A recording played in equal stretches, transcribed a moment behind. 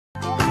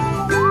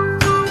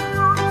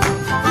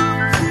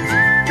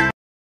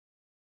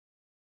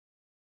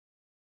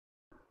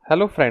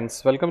Hello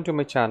friends, welcome to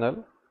my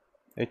channel,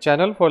 a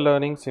channel for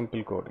learning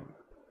simple coding.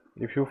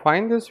 If you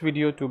find this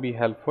video to be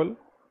helpful,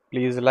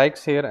 please like,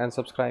 share and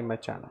subscribe my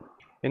channel.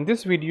 In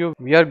this video,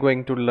 we are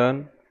going to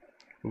learn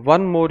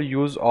one more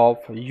use of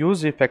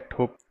useEffect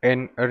hook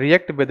in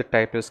React with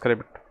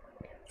TypeScript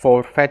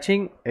for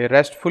fetching a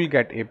RESTful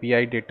GET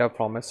API data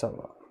from a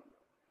server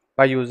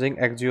by using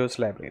AXIOS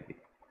library.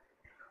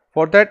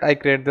 For that, I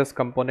create this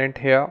component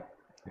here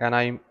and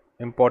I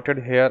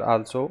imported here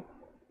also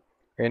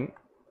in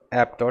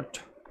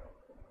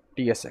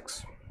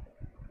app.tsx.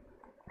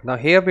 Now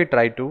here we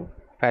try to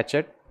fetch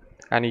it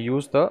and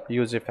use the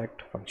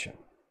useEffect function.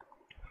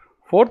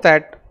 For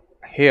that,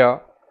 here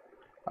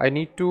I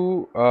need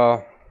to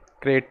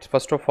create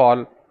first of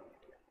all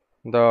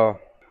the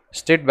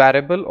state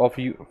variable of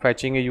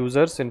fetching a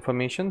user's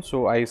information.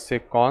 So I say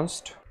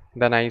const,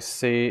 then I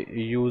say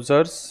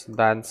users,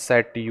 then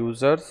set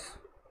users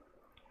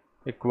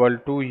equal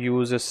to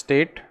use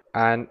state,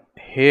 and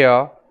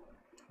here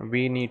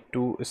we need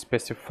to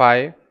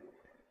specify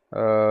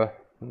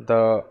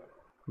the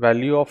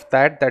value of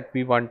that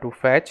we want to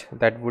fetch.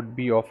 That would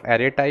be of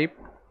array type,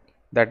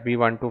 that we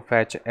want to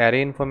fetch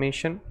array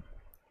information.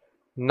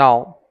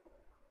 Now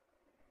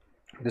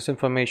this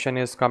information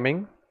is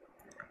coming.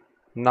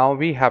 Now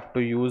we have to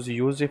use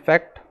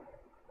useEffect.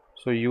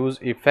 So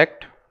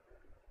useEffect,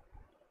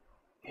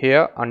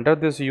 here under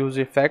this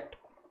useEffect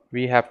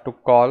we have to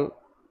call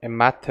a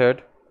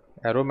method,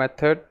 arrow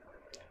method,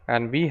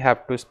 and we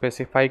have to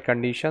specify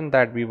condition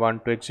that we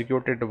want to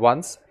execute it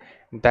once.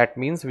 That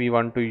means we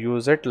want to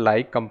use it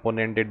like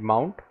component did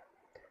mount,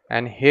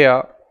 and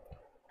here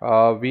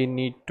we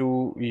need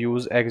to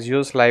use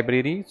AXIOS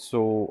library.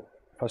 So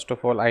first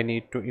of all I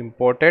need to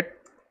import it,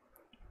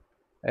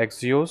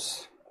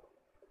 AXIOS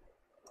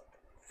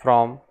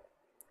from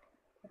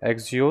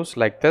AXIOS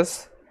like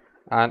this.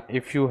 And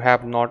if you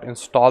have not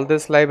installed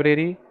this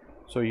library,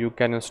 so you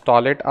can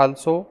install it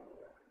also.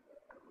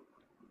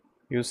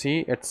 You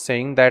see it's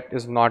saying that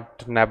is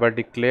not never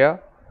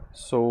declare,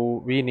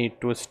 so we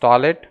need to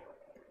install it.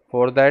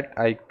 For that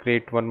I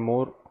create one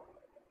more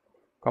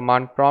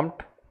command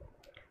prompt,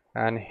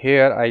 and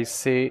here I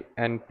say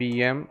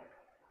npm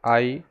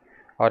I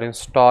or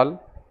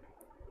install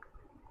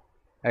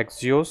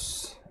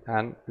AXIOS,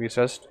 and we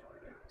just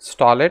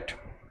install it.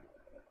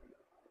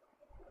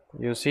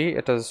 You see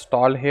it is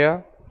installed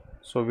here,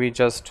 so we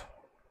just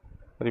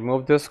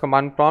remove this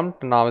command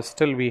prompt. Now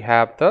still we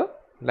have the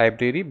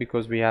library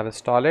because we have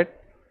installed it.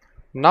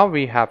 Now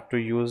we have to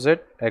use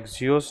it,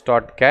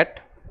 AXIOS.get,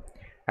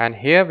 and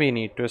here we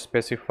need to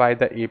specify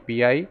the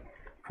API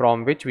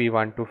from which we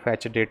want to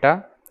fetch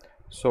data.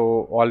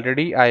 So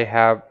already I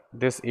have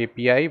this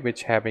API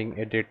which having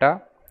a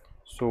data,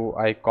 so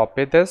I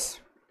copy this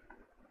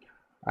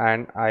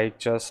and I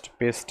just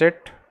paste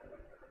it,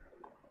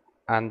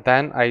 and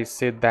then I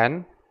say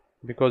then,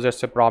 because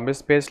it's a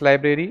promise based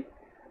library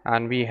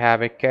and we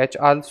have a catch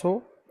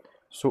also.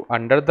 So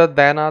under the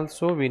then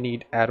also we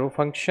need arrow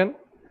function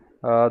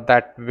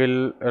that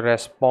will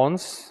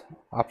response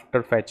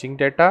after fetching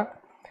data.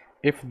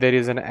 If there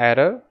is an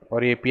error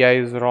or API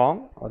is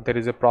wrong or there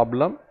is a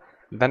problem,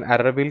 then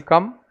error will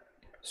come.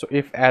 So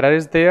if error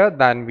is there,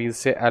 then we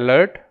say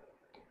alert,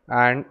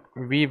 and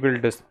we will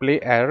display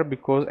error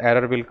because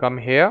error will come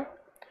here.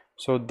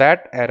 So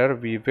that error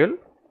we will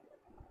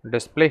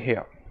display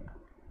here.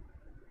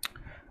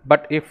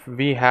 But if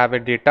we have a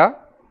data,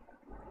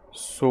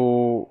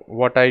 so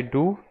what I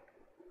do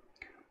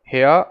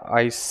here,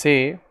 I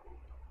say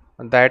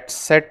that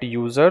set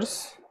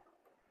users,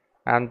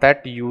 and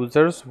that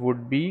users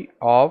would be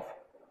of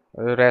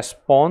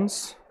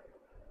response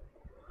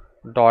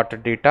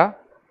dot data.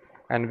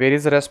 And where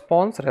is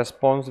response?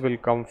 Response will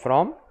come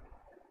from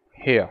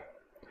here.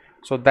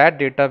 So that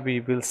data we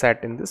will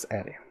set in this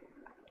array.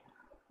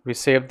 We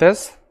save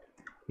this.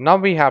 Now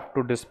we have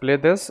to display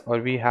this, or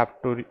we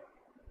have to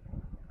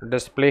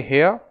display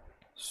here.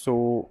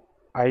 So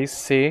I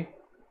say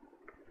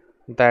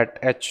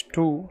that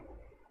h2,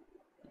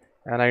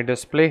 and I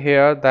display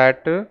here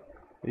that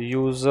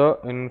user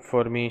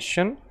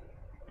information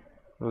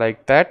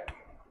like that.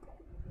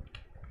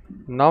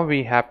 Now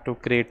we have to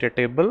create a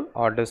table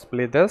or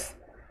display this.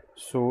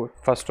 So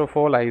first of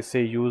all I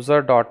say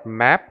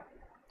user.map,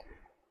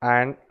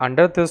 and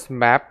under this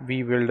map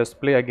we will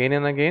display again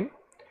and again.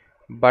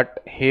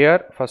 But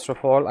here first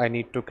of all I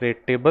need to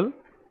create table,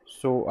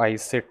 so I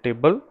say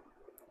table,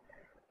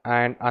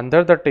 and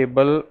under the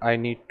table I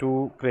need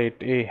to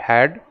create a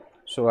head,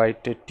 so I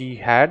take t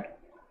head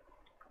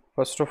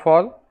first of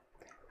all.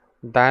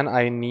 Then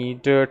I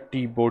need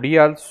t body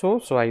also,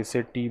 so I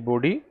say t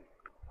body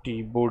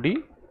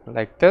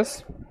like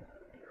this.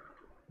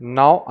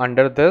 Now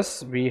under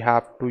this we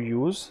have to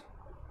use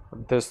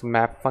this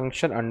map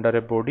function under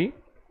a body,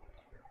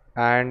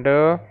 and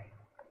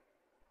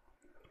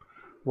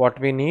what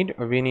we need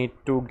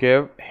to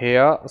give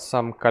here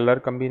some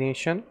color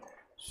combination.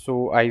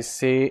 So I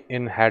say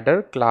in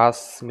header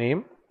class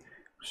name,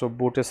 so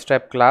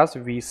bootstrap class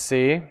we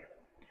say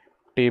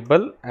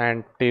table,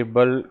 and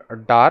table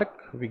dark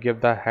we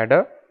give the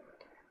header,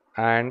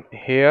 and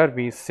here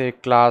we say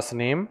class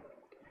name.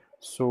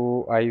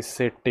 So I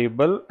say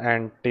table,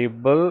 and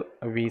table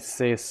we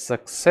say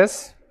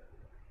success.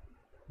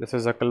 This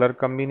is a color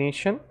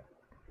combination,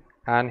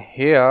 and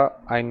here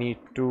I need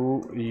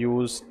to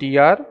use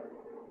tr.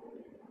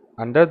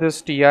 Under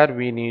this tr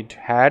we need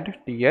had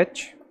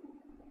th,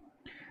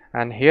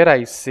 and here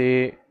I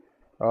say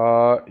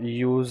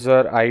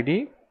user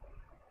id,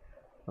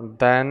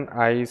 then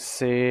I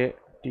say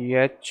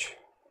th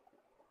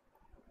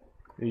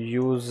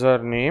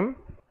username,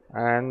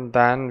 and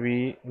then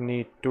we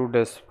need to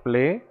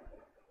display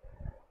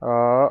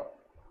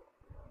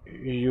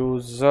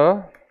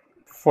user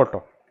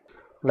photo.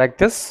 Like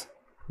this,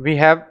 we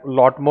have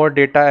lot more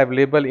data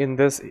available in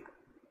this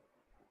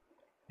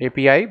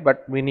API,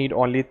 but we need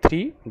only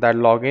three. That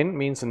login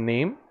means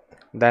name,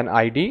 then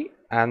ID,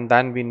 and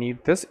then we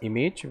need this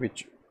image,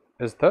 which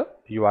is the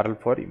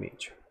URL for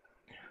image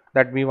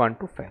that we want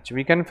to fetch.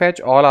 We can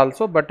fetch all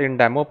also, but in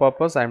demo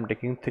purpose I am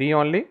taking three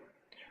only,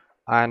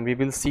 and we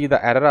will see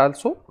the error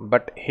also.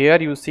 But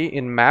here you see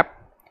in map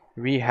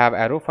we have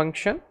arrow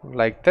function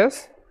like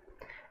this,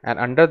 and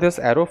under this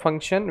arrow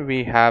function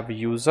we have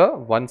user,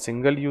 one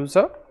single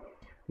user.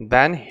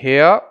 Then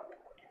here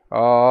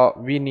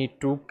we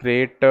need to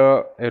create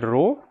a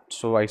row,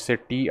 so I say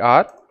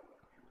tr.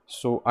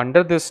 So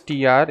under this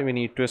tr we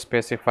need to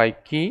specify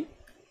key,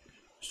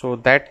 so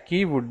that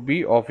key would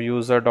be of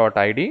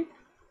user.id.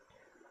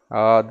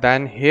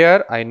 Then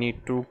here I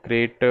need to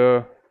create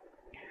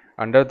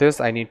under this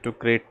I need to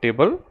create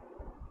table,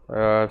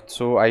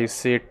 so I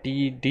say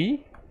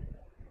td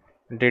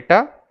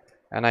data,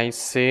 and I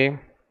say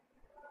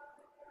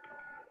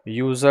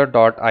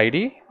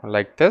user.id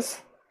like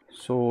this.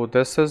 So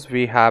this is,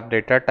 we have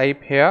data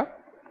type here.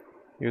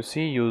 You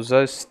see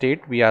user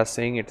state, we are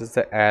saying it is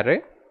the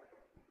array.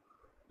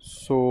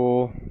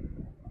 So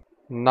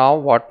now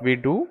what we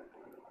do,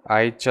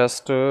 I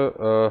just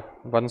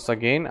once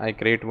again I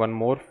create one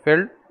more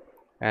field,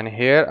 and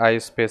here I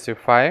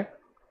specify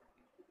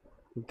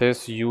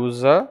this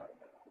user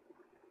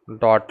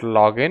dot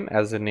login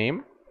as a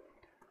name.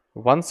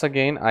 Once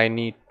again I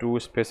need to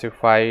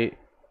specify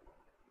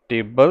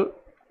table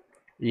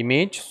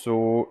image,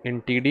 so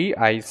in td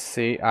I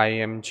say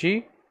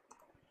img,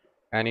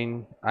 and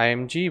in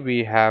img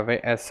we have a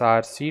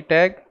src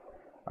tag.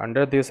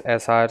 Under this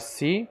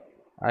src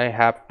I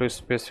have to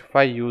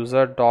specify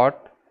user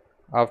dot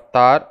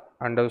avatar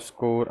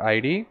underscore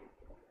id,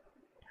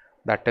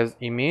 that is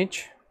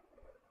image.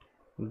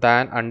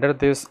 Then under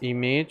this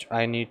image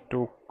I need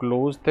to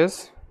close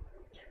this,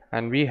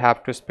 and we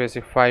have to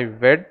specify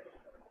width,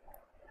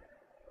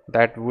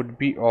 that would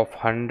be of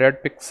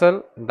 100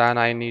 pixel. Then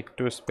I need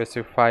to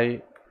specify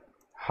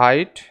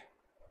height,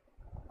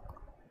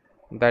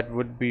 that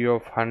would be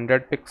of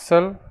 100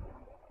 pixel,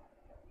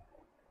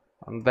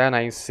 and then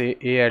I say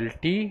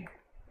alt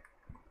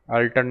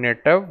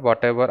alternative,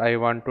 whatever I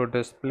want to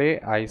display.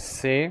 I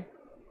say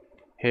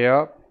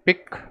here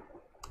pic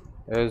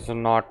is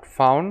not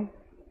found.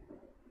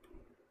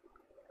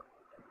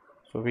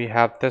 So we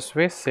have this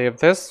way. Save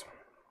this.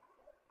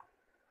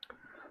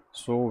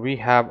 So we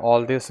have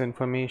all this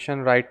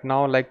information right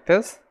now like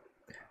this,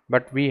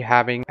 but we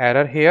having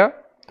error here,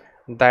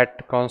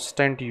 that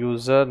constant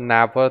user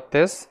never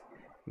this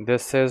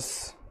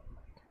is,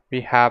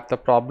 we have the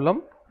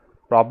problem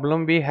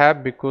we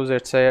have because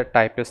it's a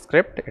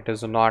TypeScript, it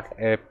is not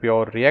a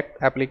pure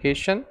React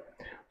application.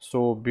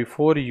 So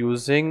before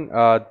using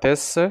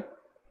this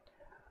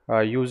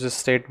use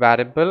state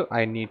variable,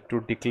 I need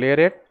to declare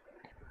it.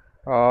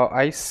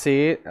 I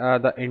say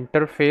the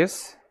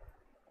interface,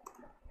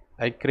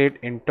 I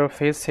create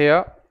interface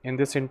here. In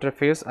this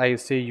interface I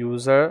say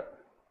user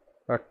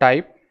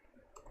type,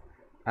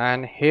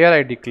 and here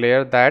I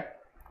declare that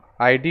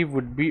id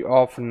would be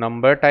of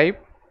number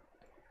type,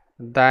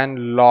 then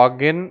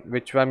login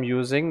which I'm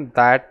using,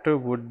 that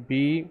would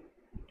be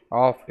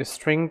of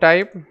string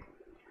type,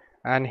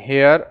 and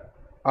here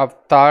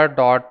avatar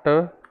dot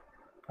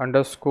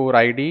underscore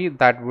id,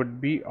 that would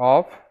be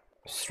of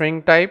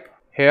string type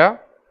here.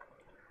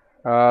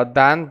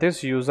 Then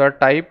this user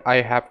type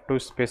I have to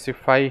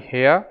specify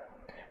here,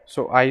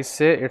 so I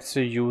say it's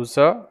a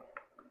user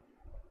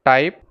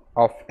type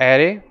of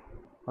array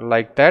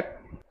like that.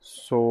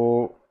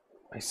 So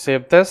I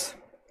save this,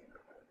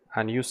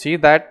 and you see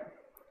that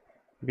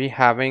we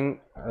having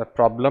a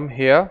problem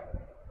here,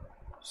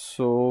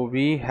 so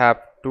we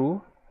have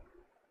to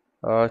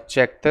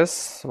check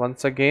this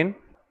once again.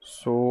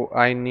 So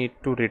I need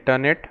to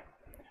return it,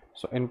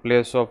 so in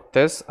place of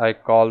this I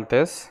call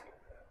this,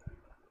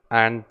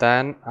 and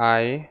then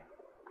I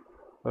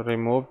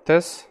remove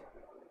this,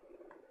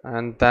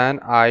 and then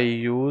I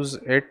use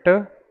it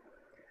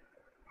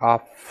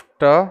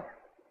after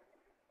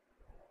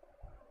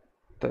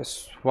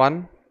this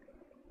one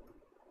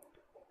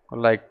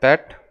like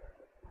that.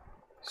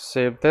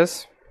 Save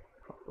this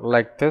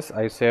like this,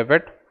 I save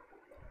it.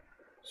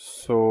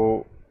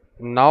 So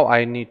now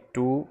I need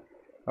to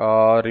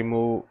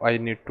I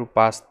need to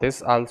pass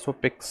this also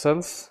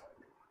pixels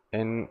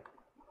in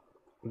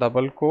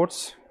double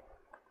quotes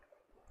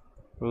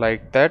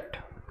like that.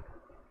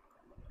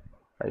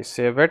 I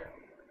save it.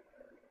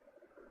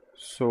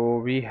 So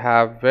we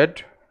have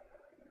width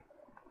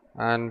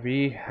and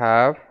we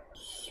have,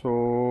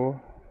 so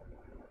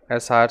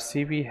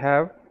src we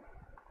have,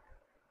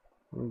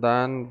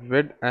 then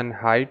width and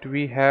height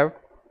we have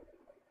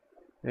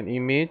in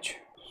image.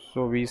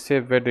 So we say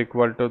width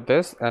equal to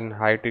this and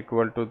height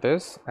equal to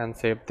this and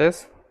save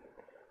this.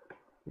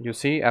 You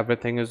see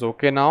everything is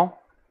okay now,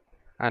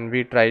 and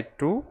we try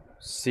to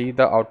see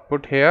the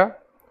output here.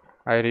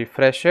 I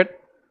refresh it.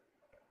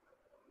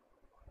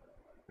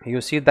 You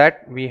see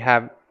that we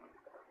have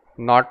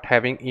not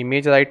having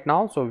image right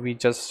now, so we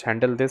just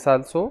handle this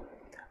also,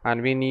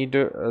 and we need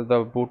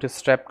the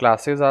bootstrap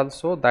classes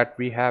also, that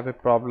we have a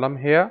problem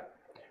here.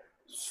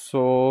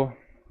 So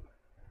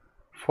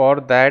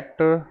for that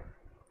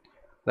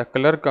the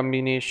color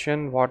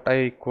combination what I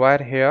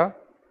require here,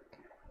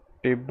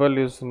 table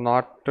is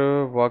not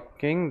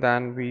working,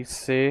 then we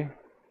say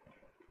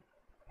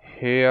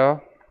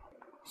here,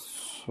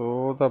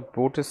 so the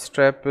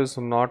bootstrap is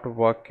not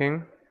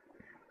working,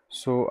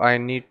 so I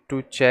need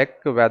to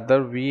check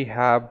whether we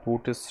have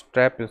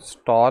bootstrap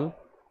installed.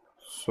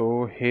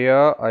 So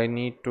here I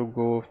need to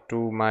go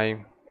to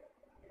my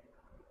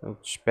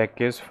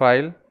package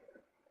file,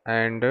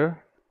 and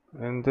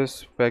in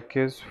this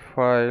package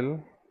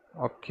file,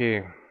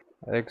 okay,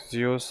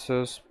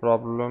 AXIOS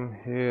problem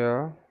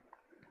here,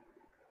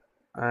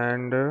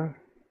 and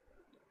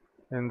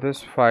in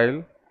this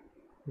file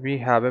we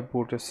have a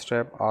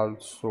bootstrap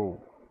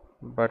also,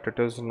 but it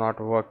is not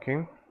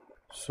working.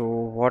 So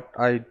what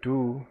I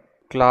do,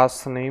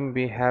 class name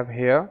we have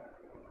here,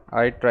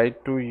 I try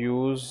to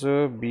use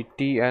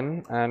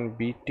btn, and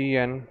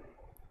btn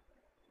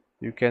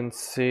you can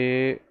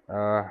say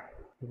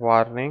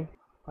warning.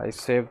 I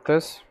save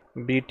this.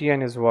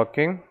 btn is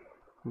working,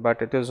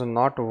 but it is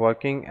not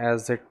working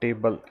as a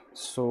table,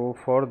 so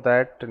for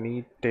that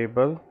need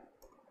table,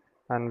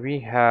 and we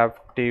have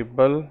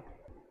table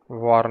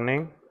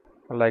warning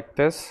like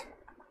this,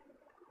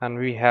 and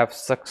we have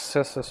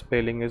success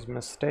spelling is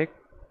mistake.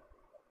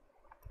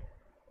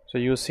 So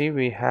you see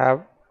we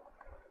have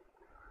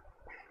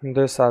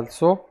this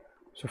also.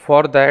 So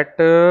for that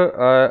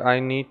I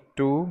need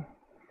to,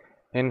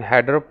 in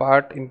header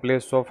part, in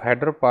place of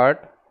header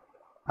part,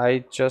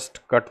 I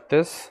just cut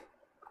this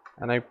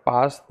and I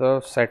pass the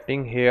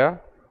setting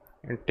here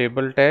in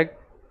table tag.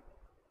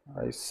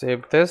 I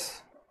save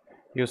this.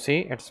 You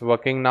see it's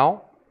working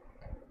now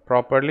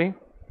properly.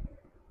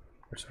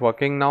 It's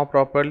working now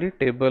properly.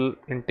 Table,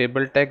 in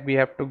table tag we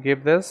have to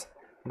give this,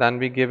 then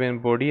we give in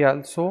body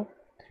also.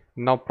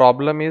 Now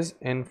problem is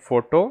in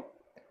photo,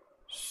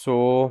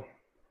 so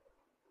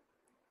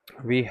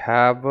we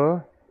have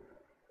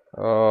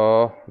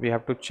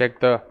to check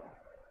the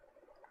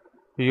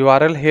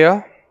URL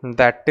here,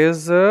 that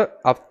is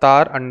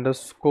avatar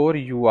underscore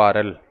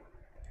URL,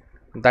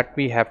 that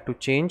we have to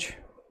change.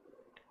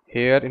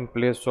 Here in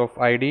place of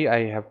ID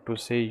I have to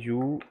say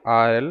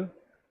URL,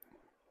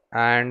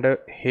 and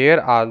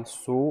here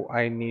also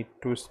I need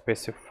to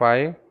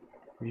specify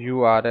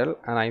URL,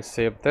 and I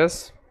save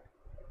this,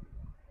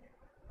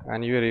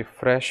 and you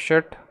refresh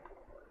it.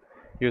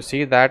 You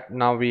see that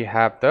now we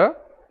have the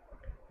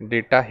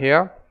data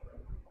here,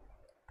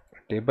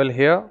 table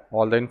here,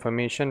 all the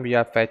information we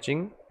are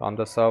fetching from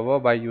the server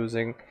by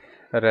using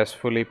a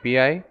RESTful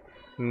API.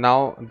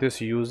 Now this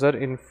user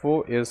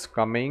info is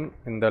coming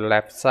in the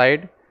left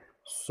side,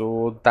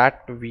 so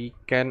that we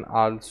can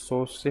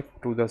also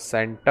shift to the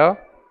center.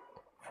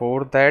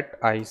 For that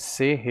I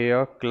say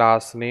here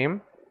class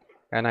name,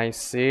 and I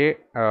say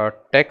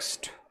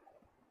text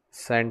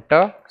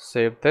center,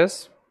 save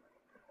this,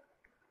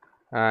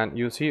 and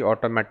you see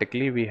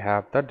automatically we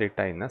have the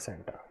data in the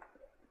center.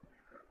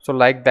 So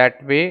like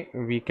that way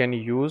we can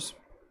use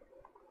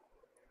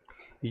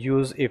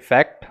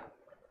effect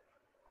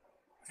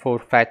for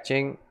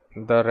fetching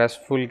the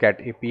RESTful GET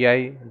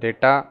API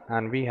data,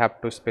 and we have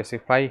to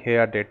specify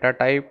here data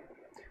type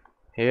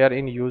here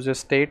in user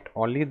state,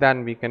 only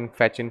then we can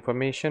fetch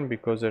information,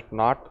 because it's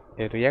not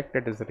a React,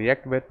 it is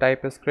React with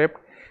TypeScript.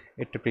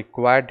 It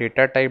requires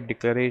data type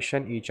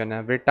declaration each and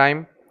every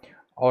time,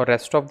 or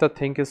rest of the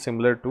thing is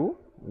similar to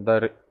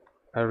the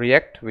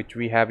React which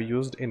we have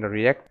used in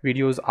React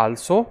videos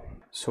also.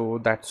 So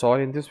that's all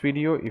in this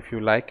video. If you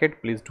like it,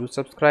 please do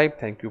subscribe.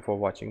 Thank you for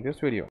watching this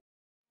video.